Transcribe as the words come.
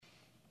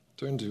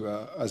Turn to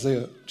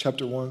Isaiah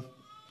chapter 1.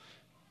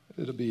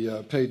 It'll be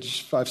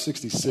page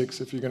 566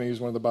 if you're going to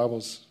use one of the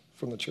Bibles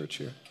from the church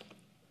here.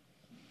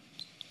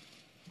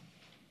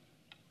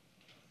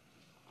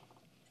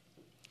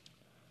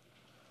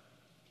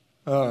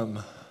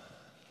 Man,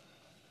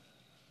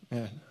 I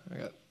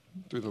got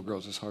three little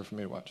girls. It's hard for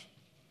me to watch.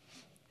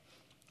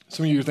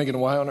 Some of you are thinking,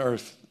 why on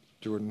earth,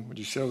 Jordan, would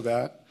you show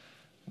that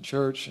in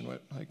church? And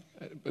what?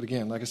 But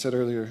again, like I said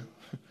earlier,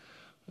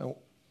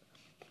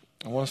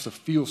 I want us to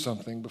feel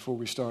something before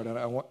we start.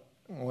 I want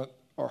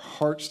our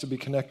hearts to be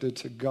connected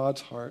to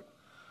God's heart.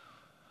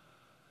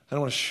 And I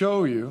want to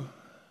show you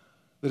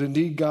that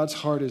indeed God's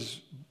heart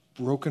is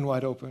broken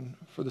wide open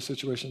for the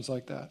situations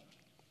like that.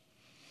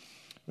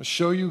 I'm going to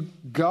show you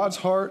God's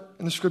heart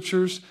in the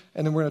scriptures,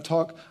 and then we're going to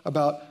talk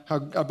about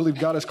how I believe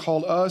God has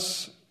called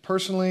us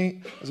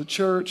personally as a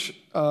church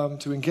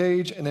to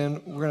engage, and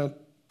then we're going to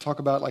talk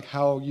about like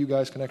how you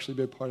guys can actually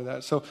be a part of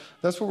that. So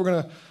that's what we're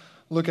going to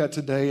look at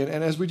today.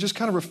 And as we just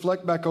kind of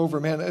reflect back over,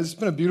 man, it's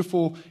been a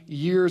beautiful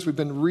year as we've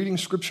been reading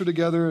scripture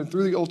together, and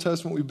through the Old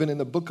Testament, we've been in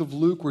the book of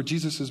Luke where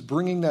Jesus is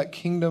bringing that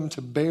kingdom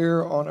to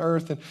bear on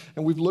earth.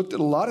 And we've looked at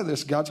a lot of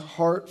this, God's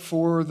heart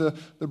for the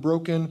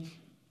broken,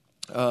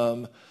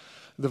 the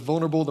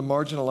vulnerable, the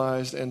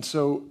marginalized. And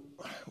so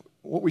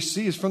what we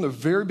see is from the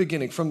very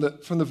beginning, from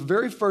the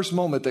very first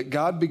moment that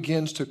God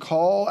begins to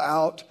call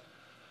out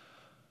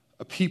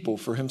a people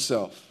for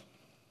himself.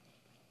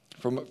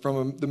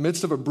 From the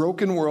midst of a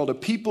broken world, a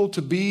people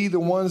to be the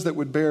ones that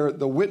would bear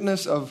the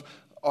witness of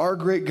our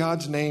great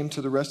God's name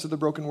to the rest of the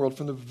broken world.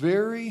 From the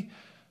very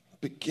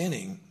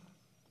beginning,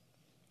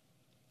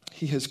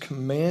 he has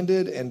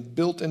commanded and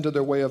built into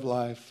their way of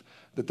life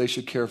that they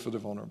should care for the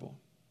vulnerable.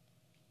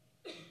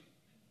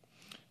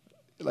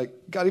 Like,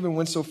 God even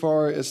went so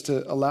far as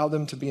to allow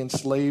them to be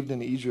enslaved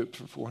in Egypt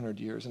for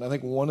 400 years. And I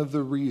think one of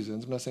the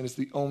reasons, I'm not saying it's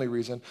the only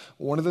reason,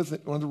 one of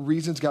the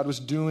reasons God was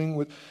doing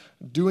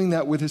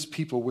that with his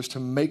people was to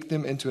make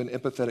them into an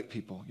empathetic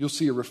people. You'll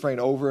see a refrain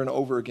over and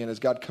over again as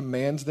God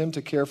commands them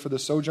to care for the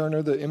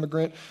sojourner, the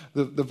immigrant,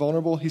 the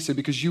vulnerable. He said,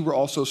 because you were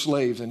also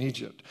slaves in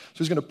Egypt. So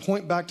he's going to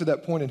point back to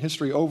that point in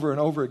history over and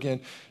over again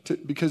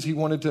because he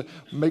wanted to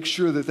make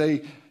sure that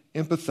they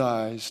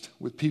empathized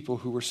with people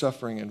who were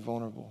suffering and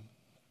vulnerable.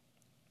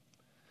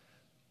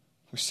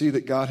 We see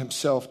that God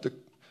himself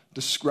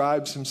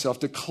describes himself,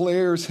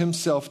 declares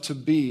himself to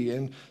be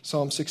in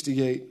Psalm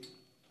 68,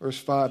 verse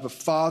 5, a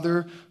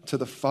father to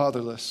the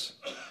fatherless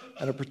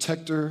and a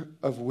protector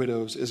of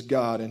widows is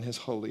God in his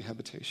holy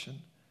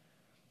habitation.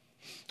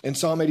 In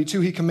Psalm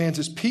 82, he commands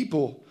his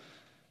people,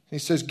 he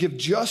says, give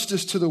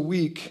justice to the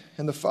weak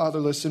and the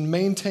fatherless and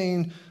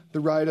maintain the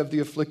right of the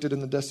afflicted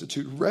and the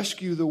destitute.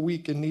 Rescue the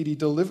weak and needy,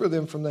 deliver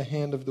them from the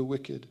hand of the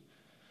wicked.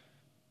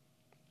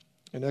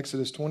 In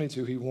Exodus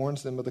 22, he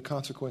warns them of the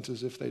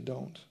consequences if they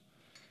don't.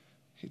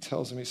 He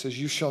tells them, he says,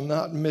 you shall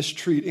not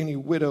mistreat any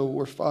widow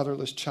or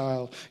fatherless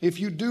child. If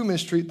you do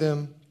mistreat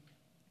them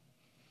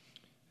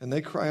and they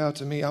cry out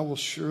to me, I will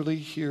surely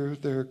hear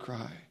their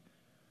cry.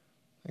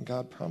 And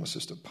God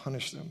promises to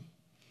punish them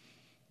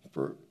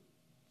for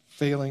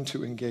failing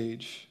to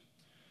engage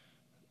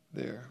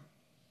there.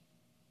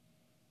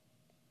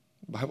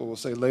 The Bible will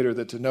say later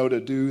that to know to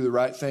do the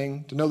right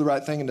thing, to know the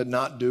right thing and to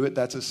not do it,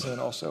 that's a sin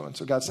also. And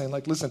so God's saying,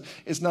 like, listen,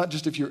 it's not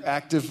just if you're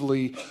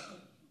actively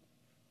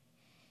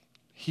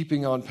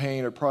heaping on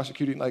pain or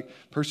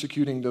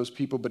persecuting those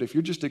people, but if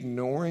you're just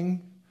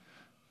ignoring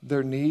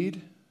their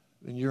need,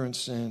 then you're in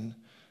sin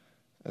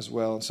as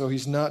well. And so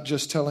he's not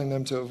just telling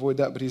them to avoid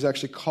that, but he's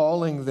actually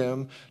calling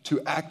them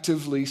to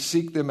actively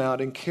seek them out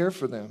and care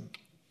for them.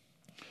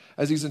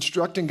 As he's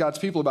instructing God's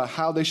people about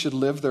how they should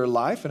live their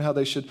life and how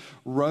they should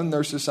run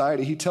their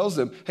society, he tells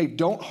them, hey,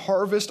 don't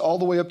harvest all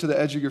the way up to the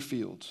edge of your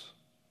fields.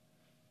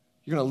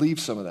 You're going to leave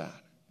some of that,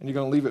 and you're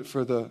going to leave it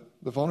for the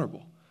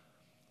vulnerable.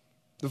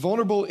 The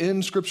vulnerable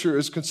in Scripture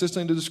is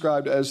consistently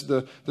described as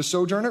the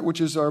sojourner,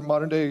 which is our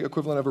modern-day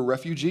equivalent of a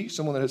refugee,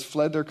 someone that has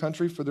fled their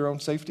country for their own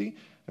safety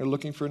and are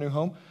looking for a new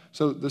home.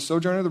 So the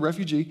sojourner, the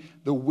refugee,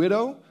 the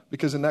widow,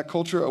 because in that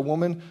culture, a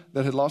woman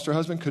that had lost her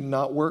husband could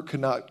not work, could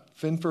not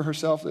fend for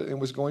herself, and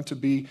was going to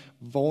be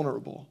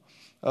vulnerable.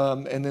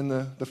 And then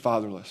the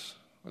fatherless,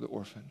 or the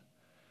orphan.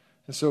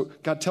 And so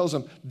God tells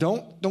them,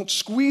 don't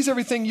squeeze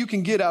everything you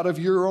can get out of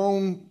your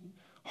own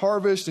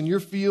harvest and your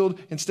field.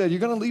 Instead,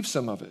 you're going to leave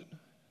some of it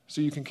so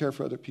you can care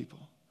for other people.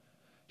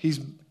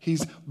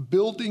 He's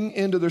building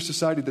into their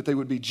society that they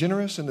would be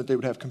generous and that they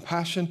would have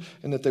compassion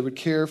and that they would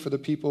care for the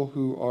people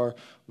who are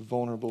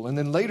vulnerable. And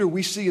then later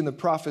we see in the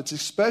prophets,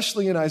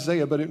 especially in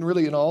Isaiah, but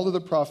really in all of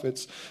the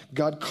prophets,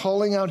 God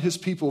calling out his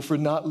people for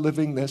not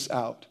living this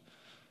out.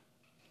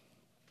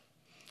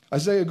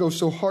 Isaiah goes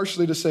so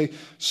harshly to say,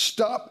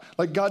 stop,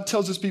 like God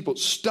tells his people,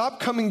 stop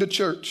coming to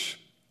church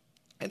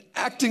and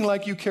acting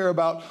like you care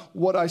about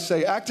what I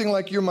say, acting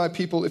like you're my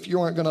people if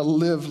you aren't going to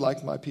live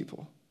like my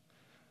people.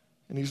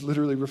 And he's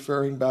literally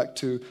referring back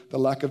to the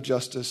lack of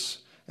justice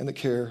and the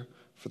care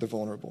for the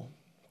vulnerable.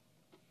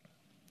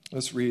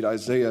 Let's read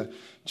Isaiah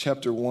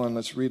chapter 1.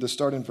 Let's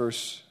start in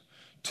verse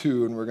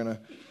 2, and we're going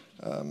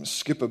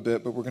skip a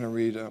bit, but we're going to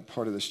read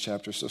part of this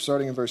chapter. So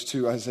starting in verse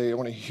 2, Isaiah, I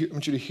want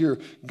you to hear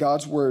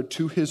God's word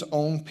to his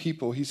own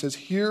people. He says,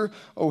 "Hear,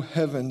 O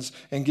heavens,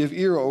 and give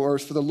ear, O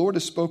earth, for the Lord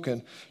has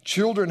spoken.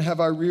 Children have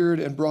I reared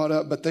and brought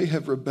up, but they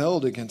have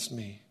rebelled against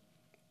me.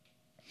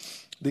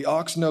 The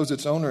ox knows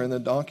its owner, and the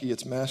donkey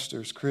its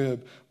master's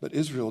crib, but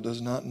Israel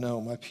does not know.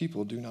 My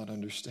people do not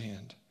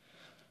understand."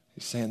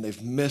 He's saying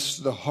they've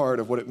missed the heart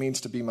of what it means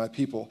to be my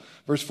people.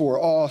 Verse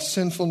 4, "Ah,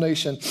 sinful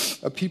nation,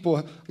 a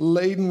people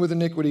laden with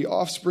iniquity,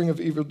 offspring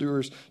of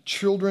evildoers,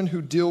 children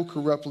who deal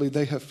corruptly.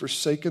 They have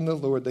forsaken the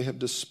Lord. They have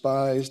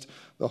despised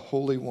the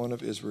Holy One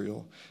of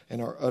Israel and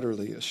are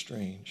utterly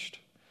estranged."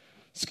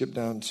 Skip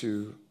down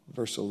to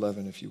verse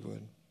 11, if you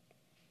would.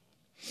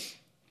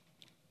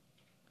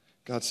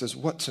 God says,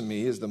 "What to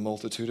me is the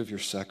multitude of your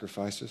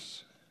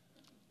sacrifices?"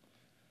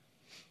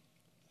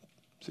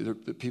 See, the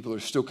people are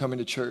still coming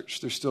to church.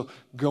 They're still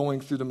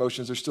going through the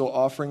motions. They're still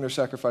offering their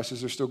sacrifices.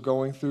 They're still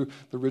going through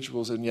the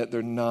rituals, and yet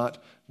they're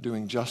not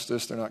doing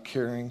justice. They're not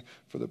caring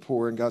for the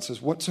poor. And God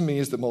says, "What to me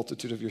is the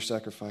multitude of your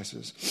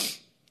sacrifices?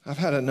 I've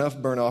had enough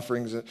burnt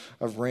offerings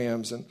of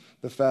rams and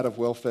the fat of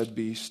well-fed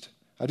beasts.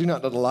 I do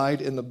not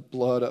delight in the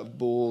blood of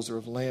bulls or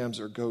of lambs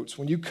or goats.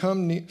 When you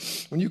come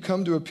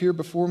to appear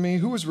before me,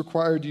 who has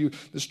required you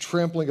this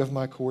trampling of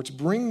my courts?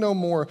 Bring no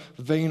more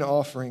vain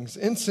offerings.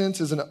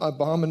 Incense is an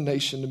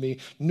abomination to me.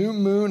 New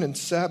moon and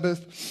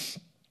Sabbath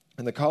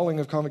and the calling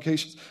of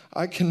convocations.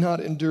 I cannot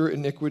endure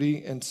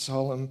iniquity and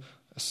solemn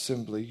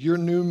assembly. Your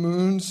new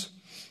moons,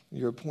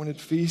 your appointed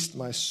feast,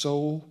 my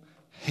soul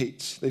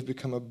hates. They've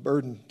become a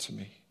burden to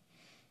me.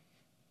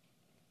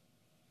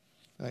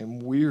 I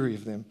am weary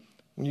of them.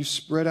 When you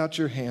spread out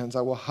your hands,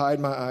 I will hide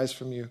my eyes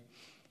from you.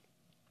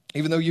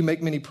 Even though you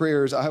make many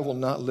prayers, I will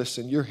not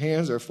listen. Your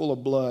hands are full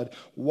of blood.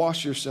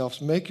 Wash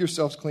yourselves. Make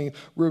yourselves clean.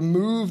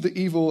 Remove the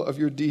evil of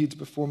your deeds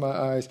before my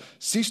eyes.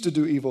 Cease to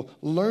do evil.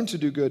 Learn to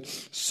do good.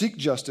 Seek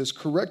justice.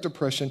 Correct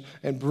oppression.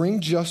 And bring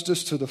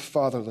justice to the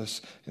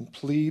fatherless. And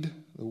plead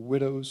the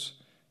widow's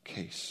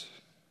case."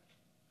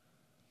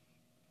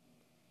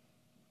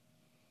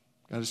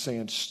 God is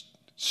saying,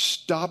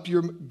 stop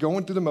your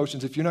going through the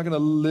motions. If you're not going to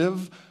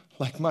live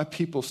like my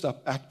people,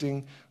 stop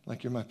acting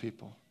like you're my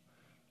people.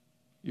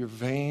 Your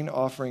vain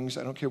offerings,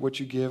 I don't care what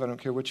you give, I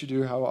don't care what you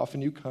do, how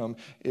often you come,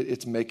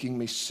 it's making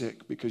me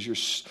sick, because you're,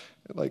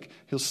 like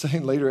he'll say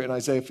later in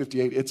Isaiah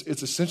 58, it's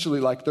essentially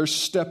like they're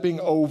stepping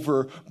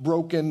over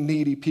broken,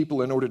 needy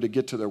people in order to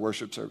get to their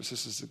worship service.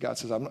 This is, God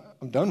says, I'm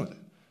done with it.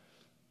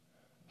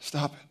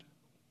 Stop it.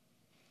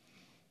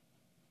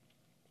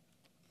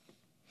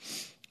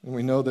 And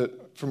we know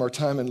that from our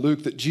time in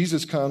Luke that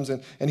Jesus comes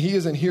and he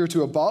isn't here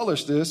to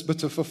abolish this, but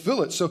to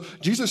fulfill it. So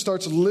Jesus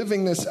starts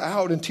living this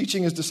out and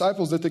teaching his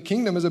disciples that the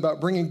kingdom is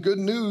about bringing good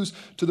news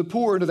to the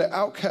poor, to the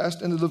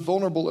outcast, and to the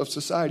vulnerable of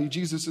society.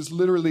 Jesus is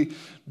literally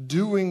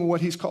doing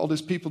what he's called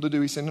his people to do.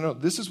 He's saying, no,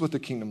 this is what the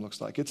kingdom looks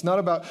like. It's not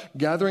about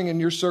gathering in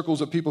your circles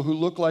of people who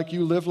look like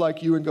you, live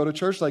like you, and go to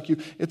church like you.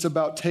 It's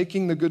about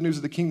taking the good news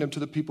of the kingdom to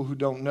the people who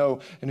don't know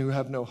and who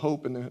have no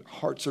hope, and their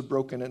hearts are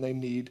broken and they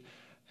need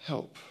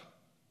help.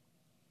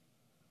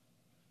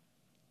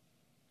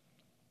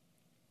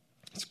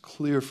 It's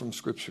clear from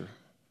Scripture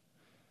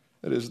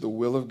that it is the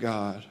will of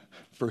God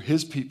for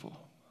his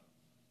people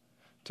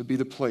to be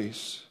the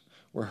place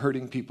where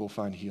hurting people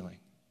find healing.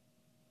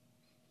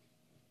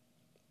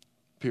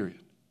 Period.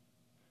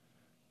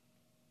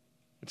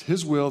 It's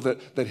his will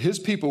that his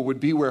people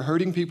would be where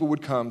hurting people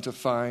would come to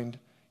find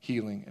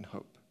healing and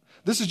hope.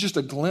 This is just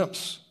a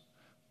glimpse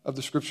of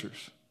the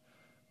Scriptures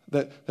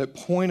that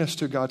point us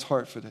to God's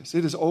heart for this.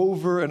 It is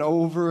over and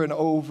over and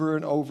over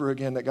and over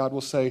again that God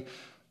will say,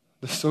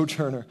 the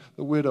sojourner,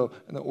 the widow,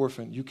 and the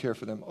orphan, you care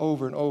for them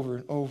over and over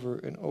and over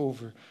and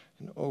over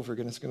and over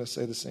again. It's going to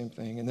say the same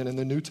thing. And then in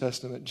the New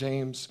Testament,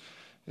 James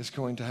is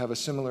going to have a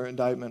similar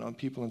indictment on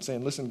people and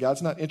saying, listen,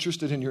 God's not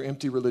interested in your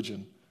empty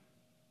religion.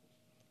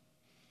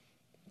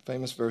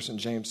 Famous verse in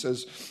James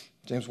says,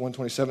 James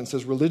 1:27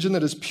 says, religion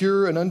that is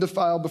pure and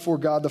undefiled before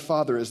God the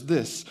Father is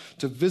this,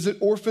 to visit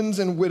orphans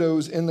and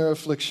widows in their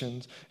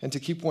afflictions and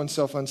to keep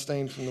oneself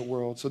unstained from the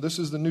world. So this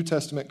is the New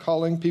Testament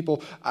calling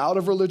people out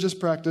of religious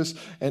practice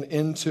and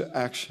into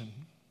action.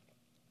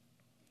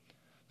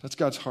 That's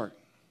God's heart.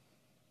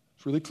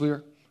 It's really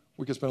clear.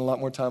 We could spend a lot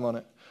more time on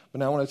it. But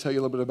now I want to tell you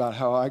a little bit about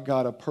how I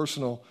got a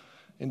personal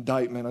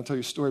indictment. I'll tell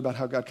you a story about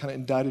how God kind of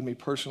indicted me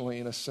personally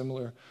in a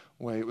similar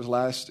way. It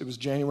was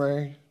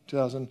January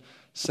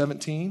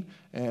 2017,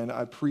 and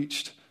I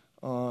preached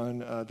on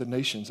the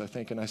nations, I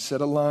think, and I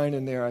said a line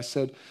in there. I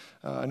said,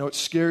 I know it's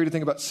scary to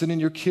think about sending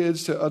your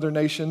kids to other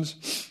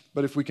nations,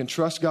 but if we can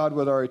trust God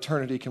with our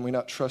eternity, can we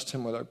not trust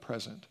him with our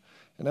present?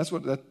 And that's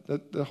what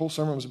the whole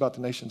sermon was about,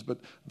 the nations. But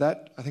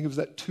I think it was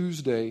that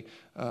Tuesday,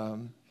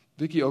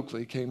 Vicki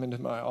Oakley came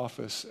into my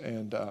office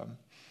and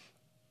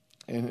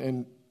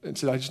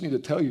said, I just need to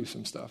tell you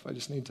some stuff. I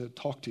just need to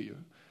talk to you.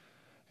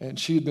 And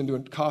she had been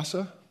doing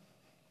CASA,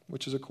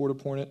 which is a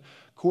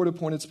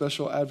court-appointed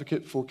special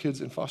advocate for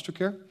kids in foster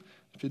care.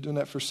 She's been doing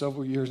that for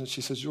several years. And she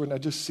says, Jordan, I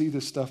just see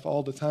this stuff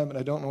all the time, and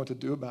I don't know what to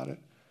do about it.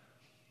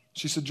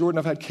 She said, Jordan,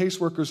 I've had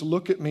caseworkers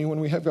look at me when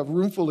we have a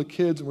room full of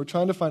kids and we're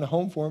trying to find a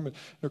home for them, and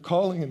they're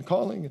calling and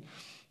calling.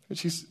 And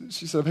she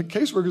said, I've had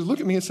caseworkers look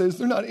at me and say, is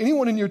there not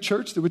anyone in your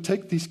church that would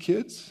take these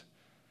kids?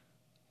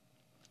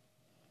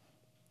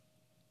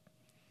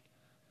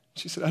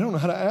 She said, I don't know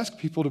how to ask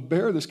people to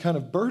bear this kind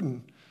of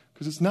burden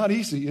because it's not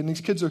easy, and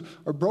these kids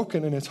are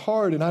broken, and it's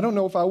hard, and I don't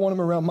know if I want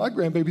them around my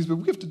grandbabies, but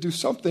we have to do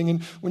something.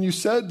 And when you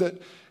said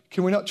that,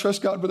 can we not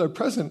trust God with our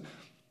present?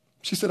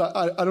 She said,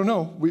 I don't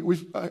know.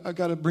 I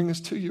got to bring this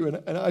to you.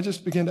 And I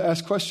just began to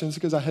ask questions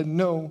because I had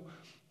no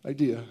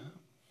idea.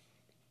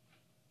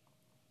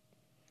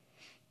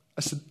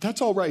 I said,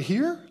 that's all right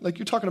here? Like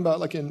you're talking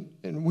about like in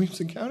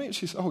Williamson County? And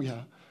she said, oh,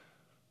 yeah.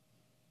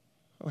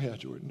 Oh, yeah,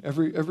 Jordan.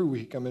 Every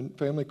week I'm in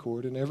family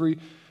court, and every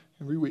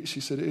week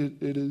she said,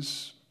 it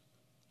is,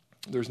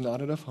 there's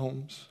not enough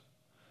homes.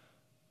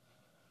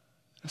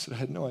 I said, I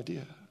had no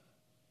idea.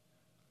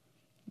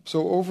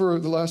 So over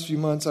the last few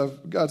months,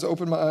 God's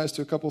opened my eyes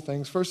to a couple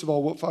things. First of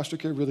all, what foster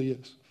care really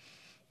is.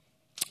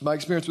 My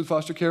experience with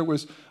foster care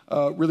was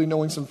really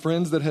knowing some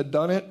friends that had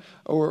done it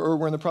or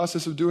were in the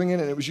process of doing it,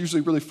 and it was usually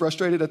really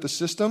frustrated at the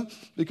system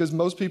because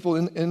most people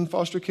in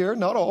foster care,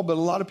 not all, but a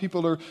lot of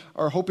people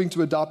are hoping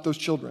to adopt those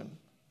children,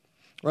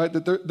 right?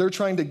 That they're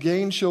trying to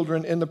gain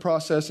children in the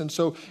process, and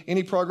so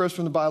any progress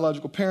from the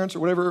biological parents or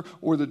whatever,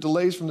 or the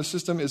delays from the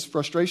system is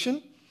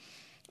frustration.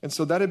 And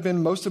so that had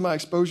been most of my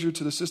exposure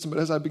to the system. But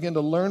as I began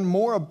to learn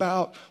more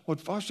about what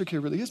foster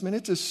care really is, man,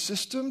 it's a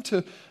system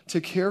to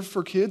care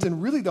for kids.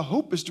 And really the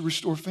hope is to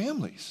restore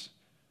families.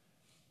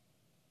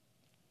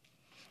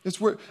 It's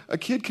where a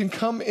kid can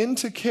come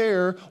into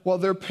care while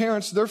their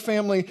parents, their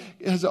family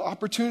has an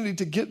opportunity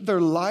to get their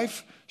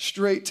life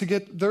straight, to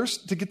get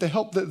the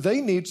help that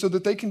they need so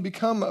that they can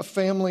become a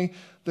family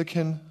that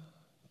can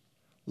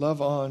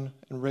love on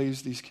and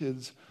raise these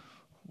kids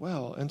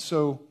well. And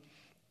so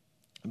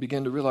I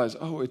began to realize,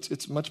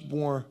 it's much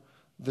more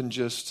than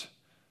just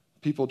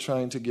people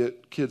trying to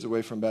get kids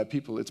away from bad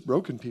people. It's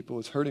broken people.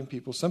 It's hurting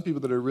people. Some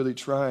people that are really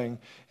trying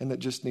and that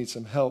just need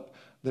some help,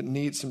 that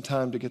need some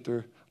time to get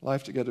their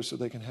life together so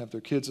they can have their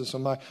kids. And so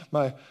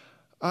my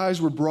eyes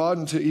were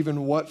broadened to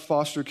even what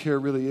foster care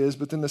really is.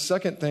 But then the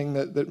second thing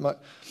that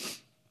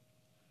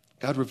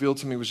God revealed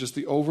to me was just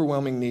the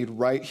overwhelming need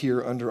right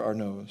here under our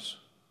nose.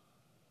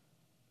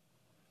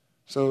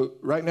 So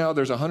right now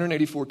there's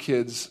 184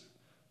 kids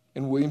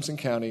in Williamson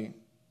County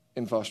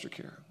in foster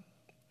care.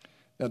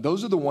 Now,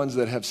 those are the ones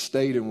that have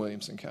stayed in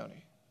Williamson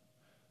County.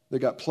 They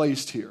got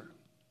placed here.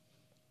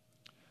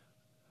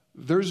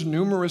 There's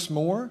numerous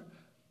more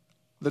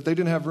that they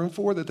didn't have room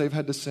for that they've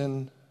had to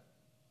send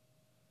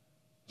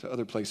to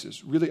other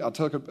places. Really, I'll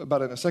talk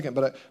about it in a second,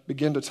 but I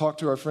began to talk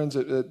to our friends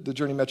at the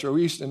Journey Metro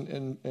East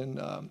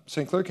in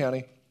St. Clair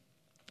County.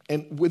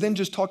 And within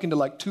just talking to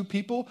like 2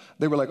 people,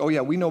 they were like, oh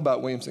yeah, we know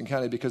about Williamson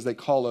County because they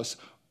call us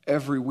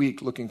every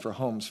week looking for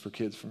homes for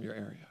kids from your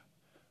area.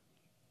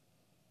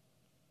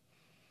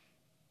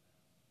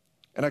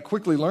 And I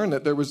quickly learned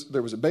that there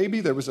was a baby,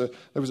 there was a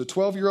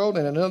 12-year-old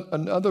and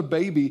another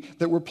baby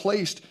that were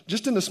placed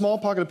just in the small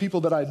pocket of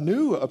people that I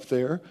knew up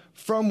there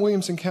from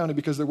Williamson County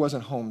because there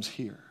wasn't homes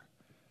here.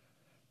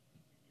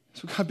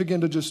 So God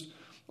began to just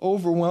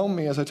overwhelm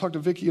me as I talked to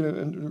Vicki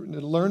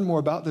and learned more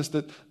about this,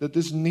 that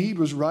this need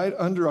was right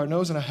under our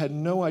nose and I had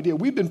no idea.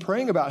 We've been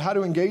praying about how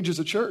to engage as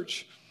a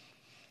church.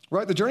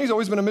 Right? The Journey's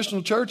always been a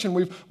missional church, and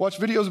we've watched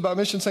videos about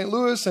Mission St.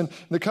 Louis and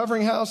the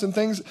Covering House and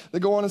things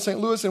that go on in St.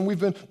 Louis, and we've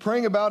been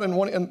praying about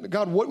and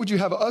God, what would you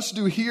have us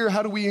do here?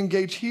 How do we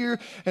engage here?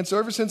 And so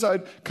ever since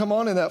I'd come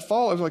on in that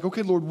fall, I was like,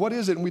 okay, Lord, what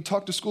is it? And we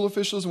talked to school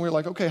officials, and we were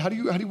like, okay, how do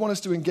you want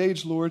us to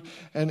engage, Lord?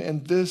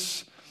 And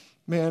this,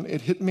 man,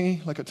 it hit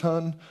me like a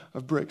ton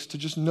of bricks to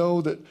just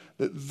know that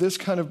this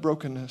kind of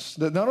brokenness,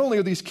 that not only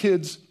are these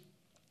kids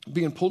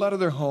being pulled out of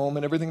their home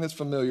and everything that's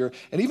familiar.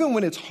 And even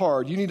when it's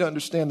hard, you need to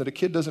understand that a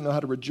kid doesn't know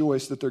how to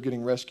rejoice that they're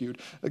getting rescued.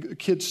 A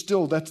kid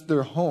still, that's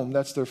their home,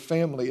 that's their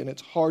family, and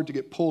it's hard to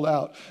get pulled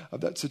out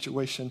of that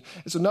situation.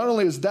 And so not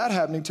only is that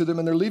happening to them,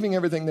 and they're leaving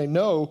everything they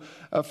know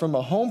from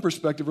a home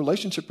perspective,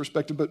 relationship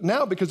perspective, but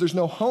now because there's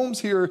no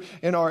homes here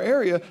in our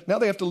area, now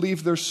they have to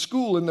leave their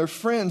school and their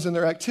friends and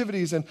their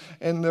activities and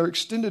their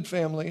extended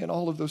family and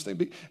all of those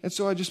things. And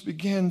so I just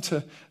began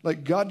to,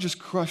 God just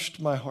crushed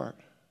my heart.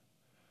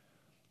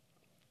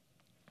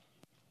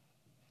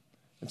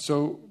 And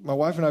so my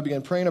wife and I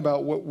began praying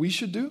about what we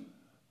should do.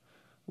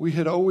 We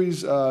had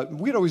always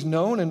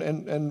known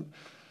and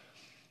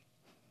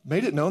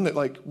made it known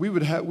that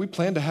we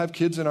planned to have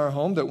kids in our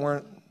home that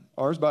weren't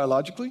ours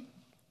biologically,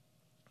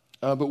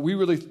 but we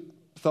really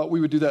thought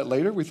we would do that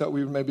later. We thought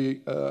we would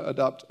maybe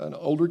adopt an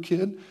older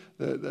kid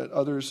that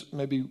others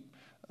maybe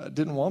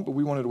didn't want, but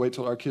we wanted to wait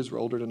till our kids were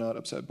older to not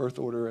upset birth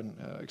order and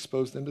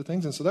expose them to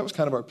things. And so that was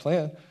kind of our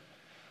plan.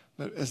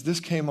 But as this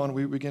came on,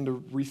 we began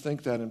to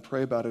rethink that and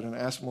pray about it and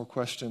ask more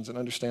questions and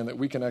understand that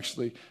we can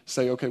actually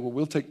say, okay, well,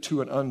 we'll take 2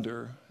 and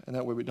under, and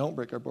that way we don't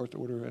break our birth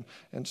order.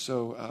 And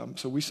so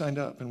we signed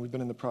up, and we've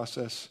been in the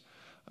process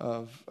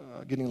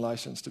getting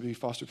licensed to be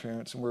foster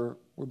parents, and we're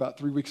about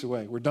 3 weeks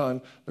away. We're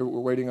done. We're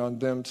waiting on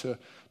them to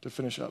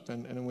finish up,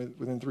 and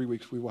within 3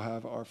 weeks we will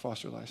have our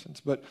foster license.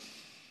 But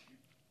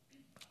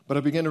I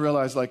began to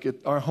realize, like,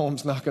 our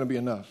home's not going to be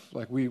enough.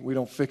 Like, we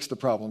don't fix the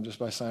problem just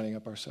by signing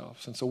up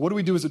ourselves. And so what do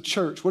we do as a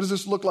church? What does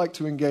this look like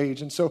to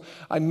engage? And so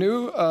I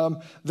knew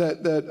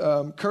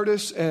that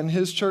Curtis and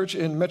his church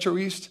in Metro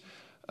East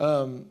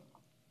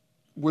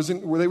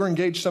where they were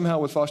engaged somehow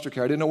with foster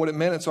care. I didn't know what it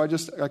meant, and so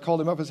I called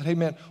him up and said, hey,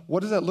 man, what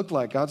does that look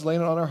like? God's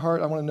laying it on our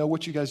heart. I want to know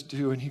what you guys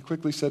do. And he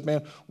quickly said,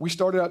 man, we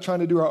started out trying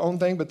to do our own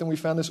thing, but then we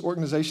found this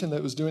organization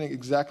that was doing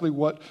exactly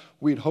what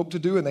we had hoped to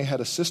do, and they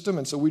had a system,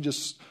 and so we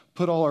just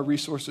put all our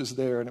resources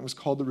there, and it was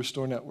called the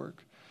Restore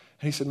Network.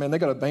 And he said, man, they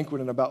got a banquet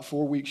in about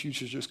 4 weeks. You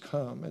should just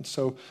come. And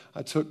so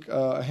I took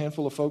a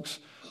handful of folks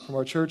from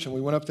our church, and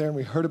we went up there, and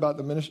we heard about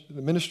the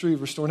ministry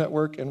of Restore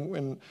Network,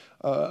 and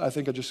I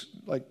think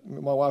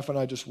my wife and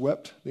I just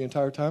wept the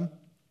entire time.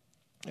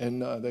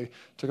 And they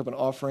took up an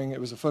offering. It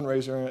was a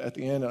fundraiser at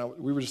the end, and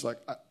we were just like,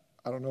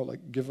 I don't know,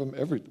 like, give them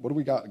everything. What do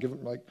we got? Give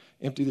them, like,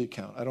 empty the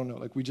account. I don't know.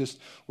 Like, we just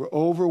were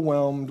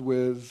overwhelmed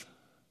with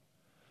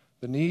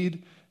the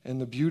need and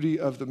the beauty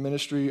of the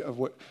ministry of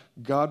what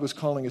God was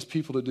calling his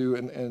people to do,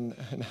 and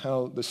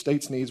how the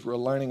state's needs were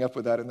aligning up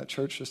with that, and the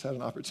church just had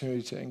an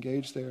opportunity to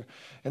engage there.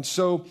 And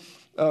so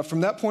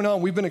from that point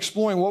on, we've been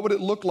exploring what would it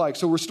look like.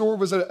 So Restore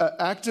was an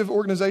active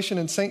organization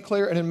in St.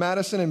 Clair and in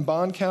Madison and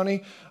Bond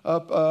County,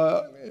 up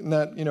in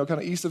that, kind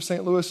of east of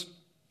St. Louis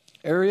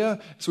area.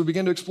 So we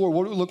began to explore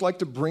what it would look like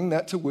to bring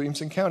that to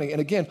Williamson County.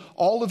 And again,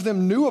 all of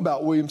them knew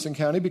about Williamson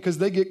County because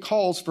they get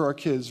calls for our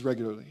kids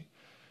regularly.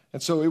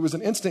 And so it was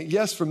an instant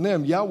yes from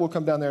them. Yeah, we'll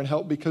come down there and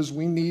help because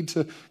we need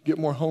to get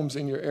more homes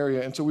in your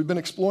area. And so we've been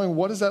exploring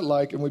what is that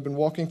like, and we've been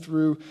walking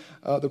through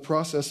the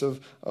process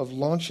of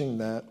launching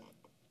that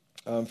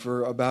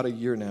for about a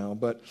year now.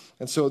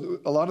 And so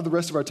a lot of the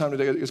rest of our time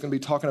today is going to be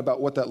talking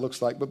about what that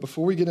looks like. But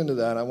before we get into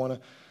that, I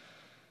want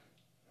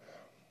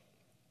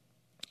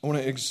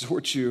to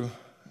exhort you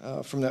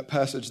from that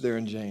passage there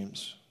in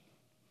James.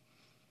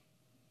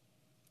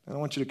 And I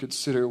want you to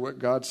consider what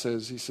God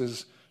says. He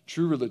says,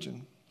 true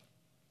religion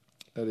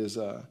that is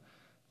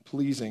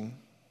pleasing,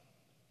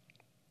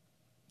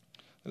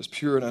 that is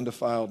pure and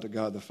undefiled to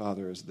God the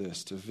Father is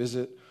this, to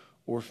visit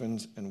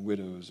orphans and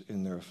widows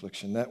in their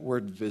affliction. That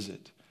word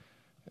visit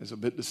is a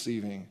bit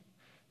deceiving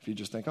if you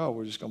just think, oh,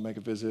 we're just going to make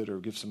a visit or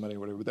give some money or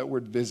whatever. That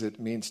word visit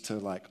means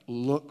to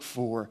look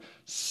for,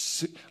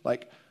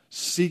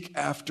 seek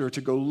after,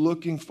 to go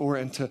looking for,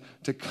 and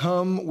to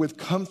come with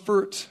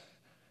comfort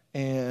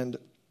and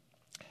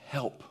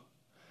help.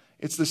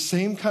 It's the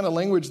same kind of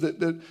language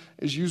that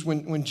is used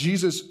when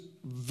Jesus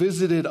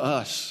visited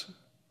us.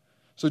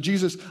 So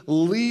Jesus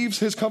leaves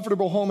his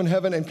comfortable home in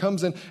heaven and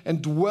comes in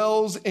and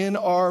dwells in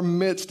our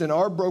midst, in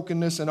our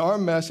brokenness and our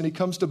mess, and he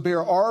comes to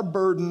bear our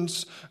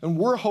burdens, and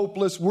we're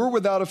hopeless, we're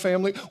without a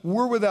family,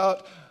 we're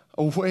without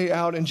a way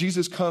out, and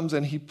Jesus comes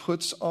and he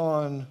puts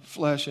on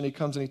flesh, and he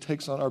comes and he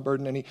takes on our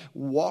burden, and he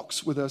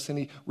walks with us, and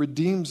he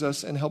redeems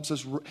us and helps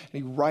us, and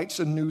he writes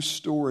a new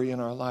story in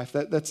our life.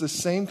 That's the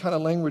same kind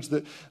of language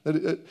that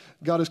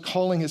God is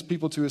calling his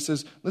people to. It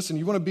says, listen,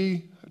 you want to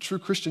be a true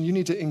Christian, you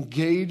need to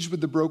engage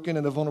with the broken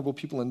and the vulnerable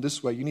people in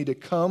this way. You need to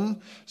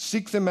come,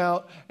 seek them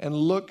out, and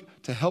look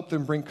to help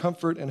them, bring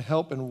comfort and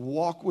help, and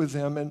walk with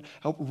them and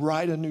help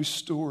write a new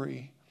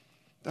story.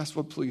 That's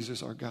what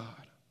pleases our God.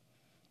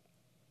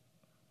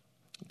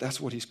 That's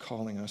what he's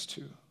calling us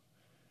to.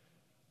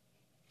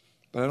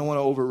 But I don't want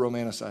to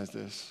over-romanticize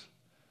this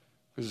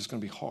because it's going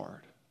to be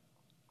hard.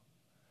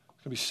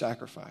 It's going to be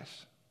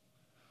sacrifice.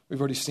 We've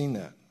already seen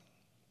that.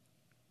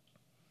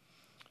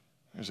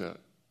 There's a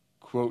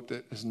quote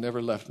that has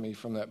never left me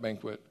from that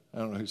banquet. I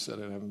don't know who said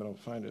it. I haven't been able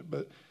to find it.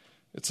 But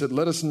it said,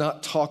 let us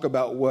not talk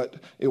about what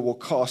it will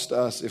cost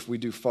us if we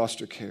do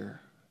foster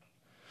care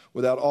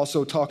without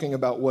also talking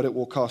about what it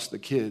will cost the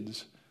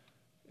kids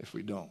if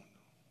we don't.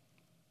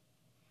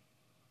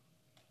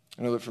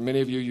 I know that for many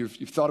of you,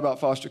 you've thought about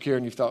foster care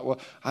and you've thought, well,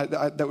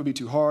 that would be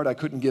too hard. I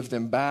couldn't give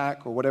them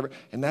back or whatever.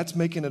 And that's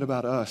making it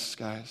about us,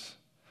 guys.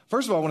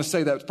 First of all, I want to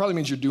say that probably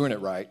means you're doing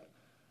it right,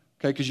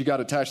 okay, because you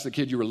got attached to the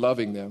kid, you were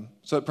loving them.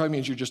 So it probably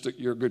means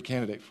you're a good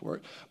candidate for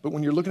it. But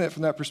when you're looking at it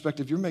from that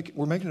perspective,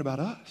 we're making it about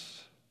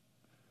us.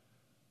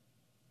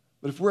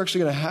 But if we're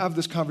actually going to have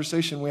this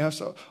conversation, we have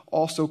to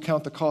also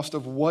count the cost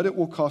of what it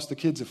will cost the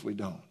kids if we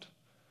don't.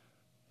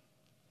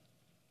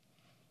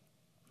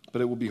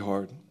 But it will be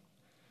hard.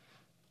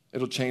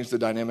 It'll change the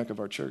dynamic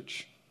of our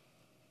church.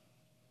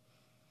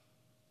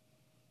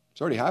 It's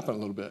already happened a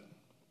little bit.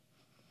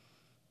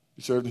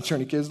 You served in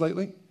Trinity Kids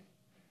lately?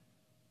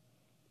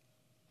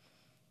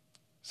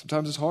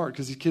 Sometimes it's hard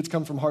because these kids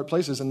come from hard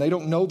places and they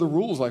don't know the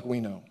rules like we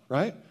know,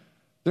 right?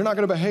 They're not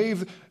going to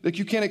behave, like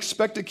you can't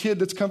expect a kid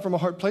that's come from a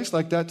hard place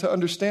like that to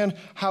understand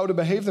how to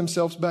behave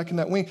themselves back in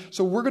that wing.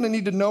 So we're going to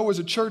need to know as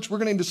a church, we're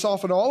going to need to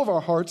soften all of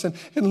our hearts and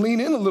lean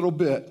in a little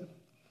bit.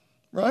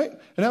 right?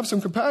 And have some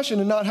compassion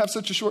and not have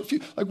such a short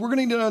fuse. Like, we're going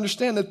to need to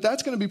understand that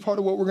that's going to be part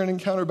of what we're going to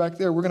encounter back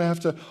there. We're going to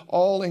have to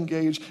all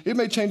engage. It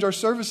may change our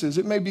services.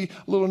 It may be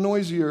a little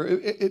noisier.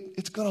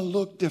 It's going to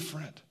look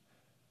different.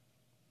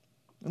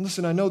 And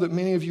listen, I know that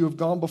many of you have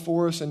gone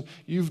before us and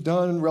you've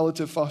done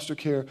relative foster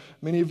care.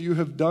 Many of you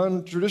have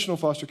done traditional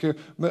foster care.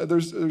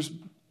 There's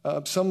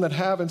some that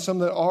have and some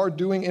that are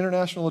doing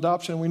international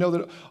adoption. We know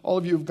that all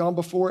of you have gone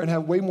before and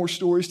have way more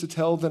stories to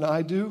tell than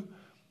I do.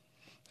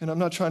 And I'm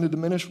not trying to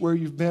diminish where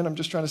you've been. I'm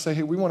just trying to say,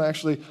 hey, we want to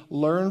actually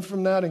learn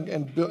from that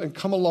and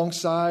come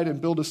alongside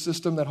and build a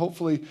system that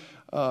hopefully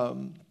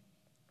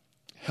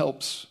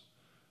helps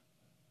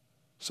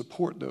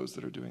support those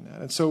that are doing that.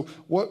 And so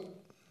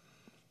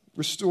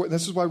Restore,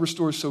 this is why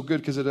Restore is so good,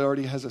 because it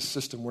already has a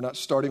system. We're not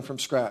starting from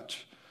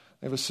scratch.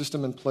 They have a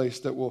system in place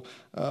that will,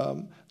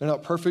 they're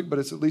not perfect, but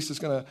at least it's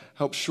going to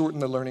help shorten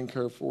the learning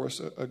curve for us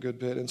a good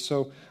bit. And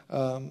so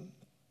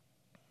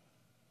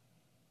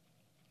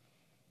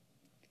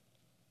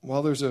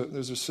while there's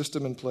a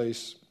system in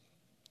place,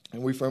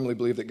 and we firmly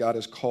believe that God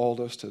has called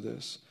us to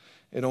this,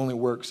 it only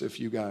works if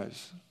you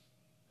guys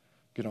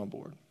get on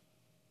board.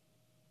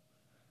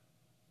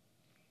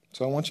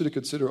 So I want you to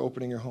consider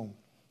opening your home.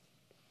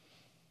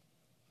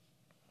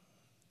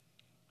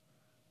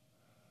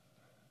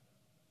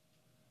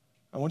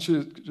 I want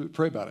you to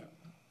pray about it.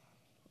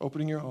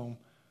 Opening your home,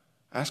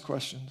 ask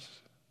questions,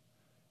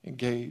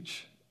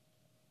 engage.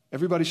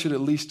 Everybody should at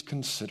least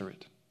consider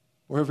it,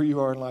 wherever you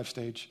are in life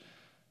stage.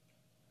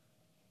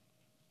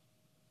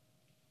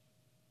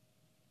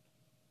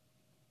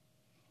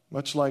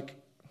 Much like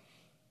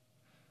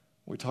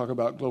we talk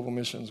about global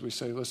missions, we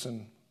say,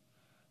 listen,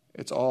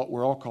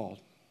 we're all called.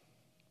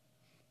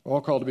 We're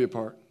all called to be a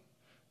part.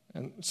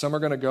 And some are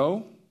going to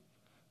go.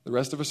 The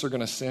rest of us are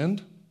going to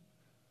send.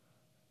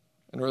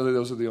 And really,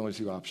 those are the only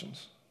two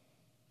options,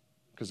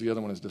 because the other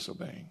one is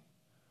disobeying.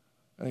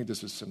 I think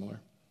this is similar.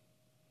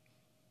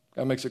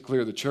 God makes it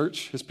clear the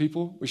church, his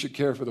people, we should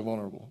care for the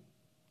vulnerable.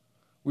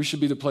 We should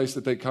be the place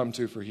that they come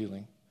to for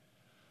healing.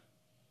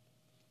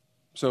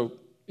 So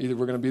either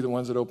we're going to be the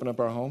ones that open up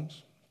our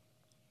homes,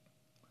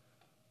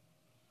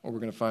 or we're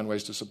going to find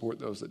ways to support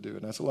those that do.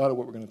 And that's a lot of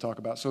what we're going to talk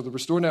about. So the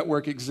Restore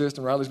Network exists,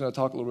 and Riley's going to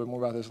talk a little bit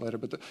more about this later,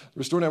 but the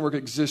Restore Network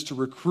exists to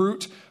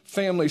recruit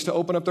families to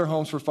open up their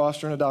homes for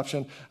foster and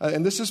adoption.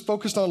 And this is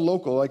focused on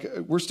local. Like,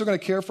 we're still going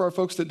to care for our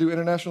folks that do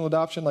international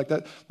adoption like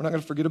that. We're not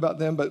going to forget about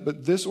them,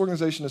 but this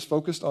organization is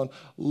focused on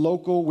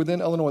local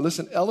within Illinois.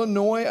 Listen,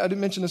 Illinois, I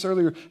didn't mention this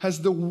earlier,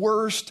 has the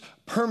worst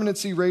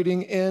permanency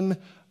rating in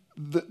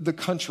the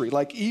country,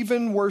 like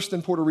even worse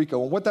than Puerto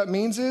Rico. And what that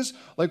means is,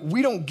 like,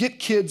 we don't get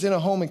kids in a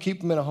home and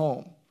keep them in a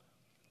home.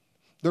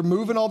 They're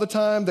moving all the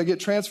time. They get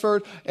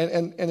transferred,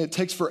 and it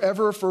takes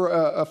forever for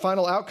a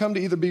final outcome to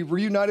either be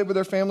reunited with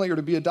their family or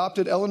to be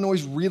adopted. Illinois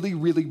is really,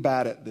 really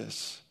bad at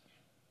this.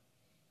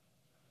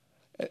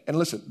 And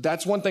listen,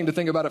 that's one thing to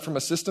think about it from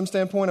a system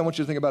standpoint. I want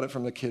you to think about it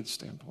from the kids'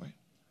 standpoint.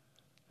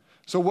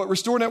 So what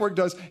Restore Network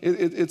does,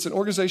 it's an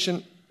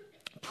organization,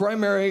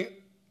 primary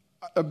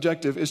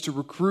objective is to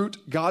recruit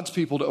God's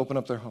people to open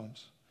up their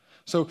homes.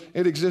 So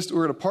it exists.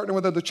 We're going to partner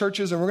with other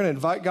churches, and we're going to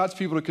invite God's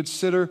people to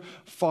consider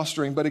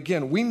fostering. But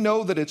again, we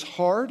know that it's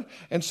hard,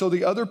 and so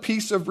the other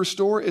piece of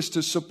Restore is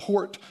to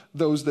support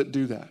those that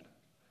do that.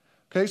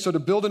 Okay, so to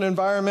build an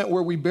environment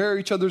where we bear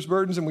each other's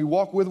burdens and we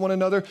walk with one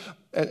another,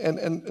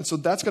 and so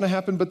that's going to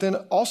happen. But then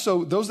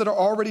also those that are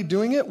already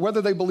doing it,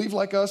 whether they believe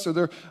like us or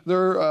they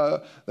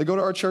go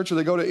to our church or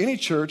they go to any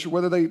church, or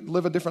whether they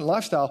live a different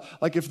lifestyle,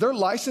 like if they're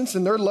licensed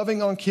and they're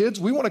loving on kids,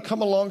 we want to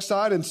come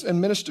alongside and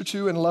minister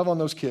to and love on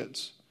those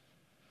kids.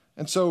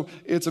 And so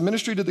it's a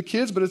ministry to the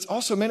kids, but it's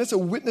also, man, it's a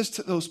witness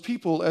to those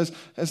people as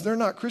they're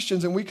not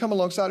Christians, and we come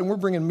alongside and we're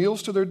bringing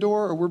meals to their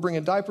door, or we're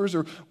bringing diapers,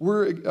 or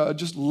we're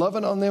just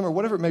loving on them, or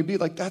whatever it may be.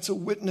 Like, that's a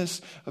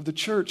witness of the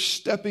church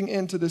stepping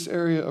into this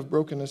area of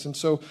brokenness. And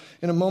so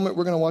in a moment,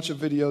 we're going to watch a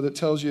video that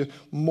tells you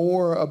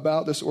more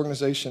about this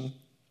organization.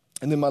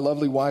 And then my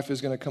lovely wife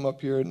is going to come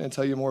up here and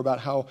tell you more about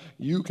how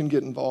you can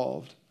get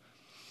involved.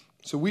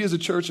 So we as a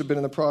church have been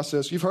in the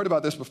process. You've heard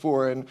about this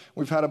before, and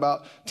we've had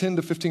about 10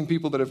 to 15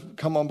 people that have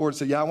come on board and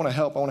said, yeah, I want to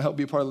help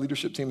be a part of the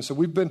leadership team. And so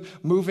we've been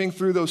moving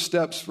through those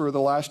steps for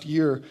the last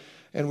year,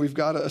 and we've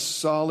got a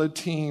solid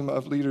team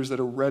of leaders that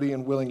are ready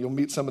and willing. You'll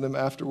meet some of them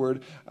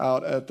afterward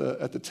out at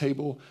the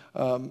table.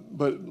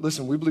 But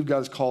listen, we believe God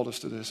has called us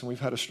to this, and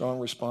we've had a strong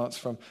response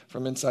from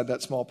inside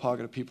that small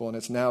pocket of people, and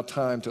it's now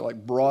time to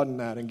like broaden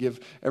that and give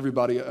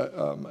everybody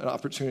an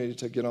opportunity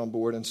to get on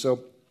board. And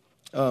so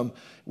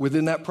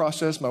within that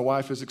process, my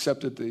wife has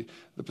accepted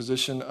the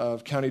position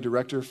of county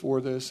director for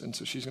this, and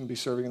so she's going to be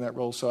serving in that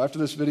role. So after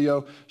this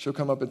video, she'll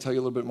come up and tell you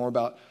a little bit more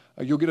about,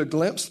 you'll get a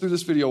glimpse through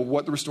this video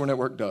what the Restore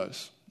Network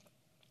does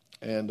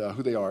and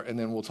who they are, and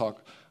then we'll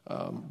talk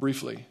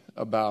briefly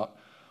about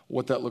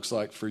what that looks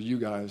like for you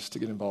guys to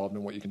get involved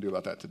and what you can do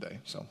about that today.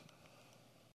 So